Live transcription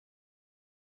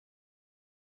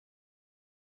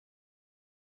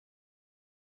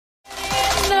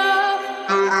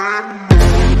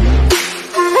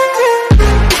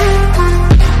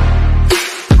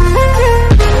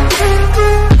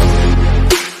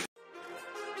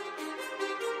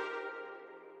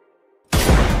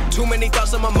Too many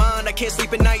thoughts on my mind, I can't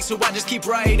sleep at night, so I just keep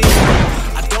writing.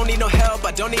 I don't need no help,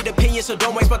 I don't need opinions, so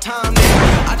don't waste my time,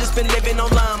 nigga. I just been living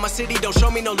online, my city don't show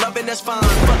me no love and that's fine.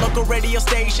 But local radio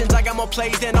stations, I got more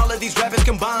plays than all of these rappers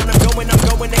combined. I'm going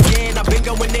again, I've been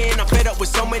going in, I'm fed up with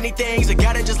so many things, I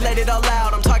gotta just let it all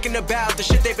out. I'm talking about the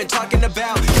shit they've been talking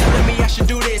about, telling me I should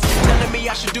do this, telling me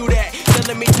I should do that,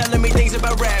 telling me things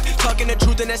about rap, talking the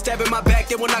truth and that stab in my back,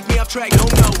 they will knock me off track. No,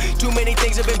 too many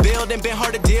things have been building, been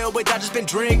hard to deal with, I just been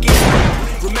drinking.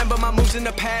 Remember my moves in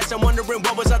the past, I'm wondering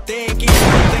what was I thinking.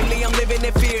 Lately I'm living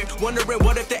in fear, wondering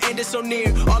what if the end is so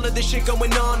near. All of this shit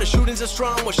going on, the shootings are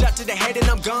strong, one shot to the head and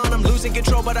I'm gone. I'm losing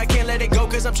control but I can't let it go,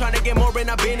 cause I'm trying to get more. And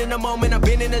I've been in the moment, I've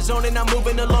been in the zone, and I'm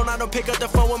moving alone. I don't pick up the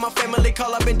phone when my family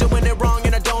call, I've been doing it wrong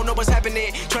and I don't know what's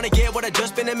happening. Trying to get what I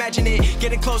just been imagining,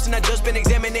 getting close and I just been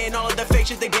examining all of the fake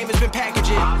shit the game has been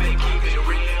packaging. I've been keeping it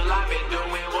real, I've been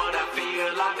doing what I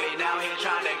feel, I've been out here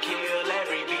trying to kill.